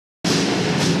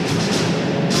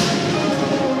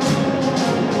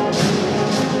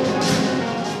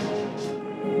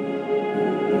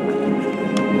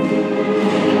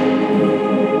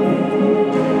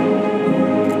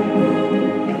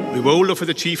for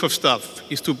the Chief of Staff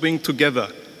is to bring together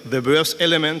diverse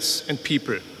elements and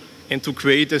people and to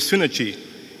create a synergy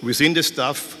within the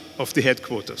staff of the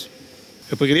headquarters.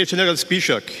 Brigadier General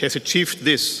Spisak has achieved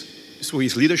this through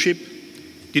his leadership,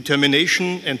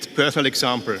 determination and personal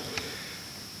example.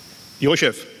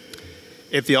 Josef,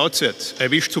 at the outset, I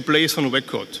wish to place on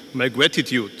record my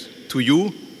gratitude to you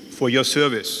for your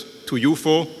service, to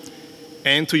EUFOR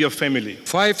and to your family.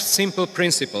 5 simple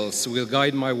principles will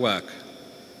guide my work.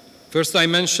 First, I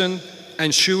mentioned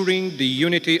ensuring the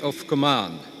unity of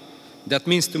command. That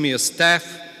means to me a staff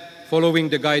following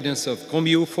the guidance of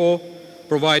EUFOR,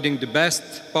 providing the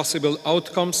best possible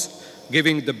outcomes,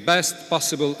 giving the best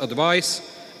possible advice,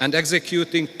 and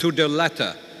executing to the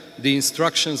letter the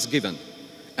instructions given,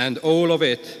 and all of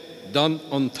it done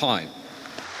on time.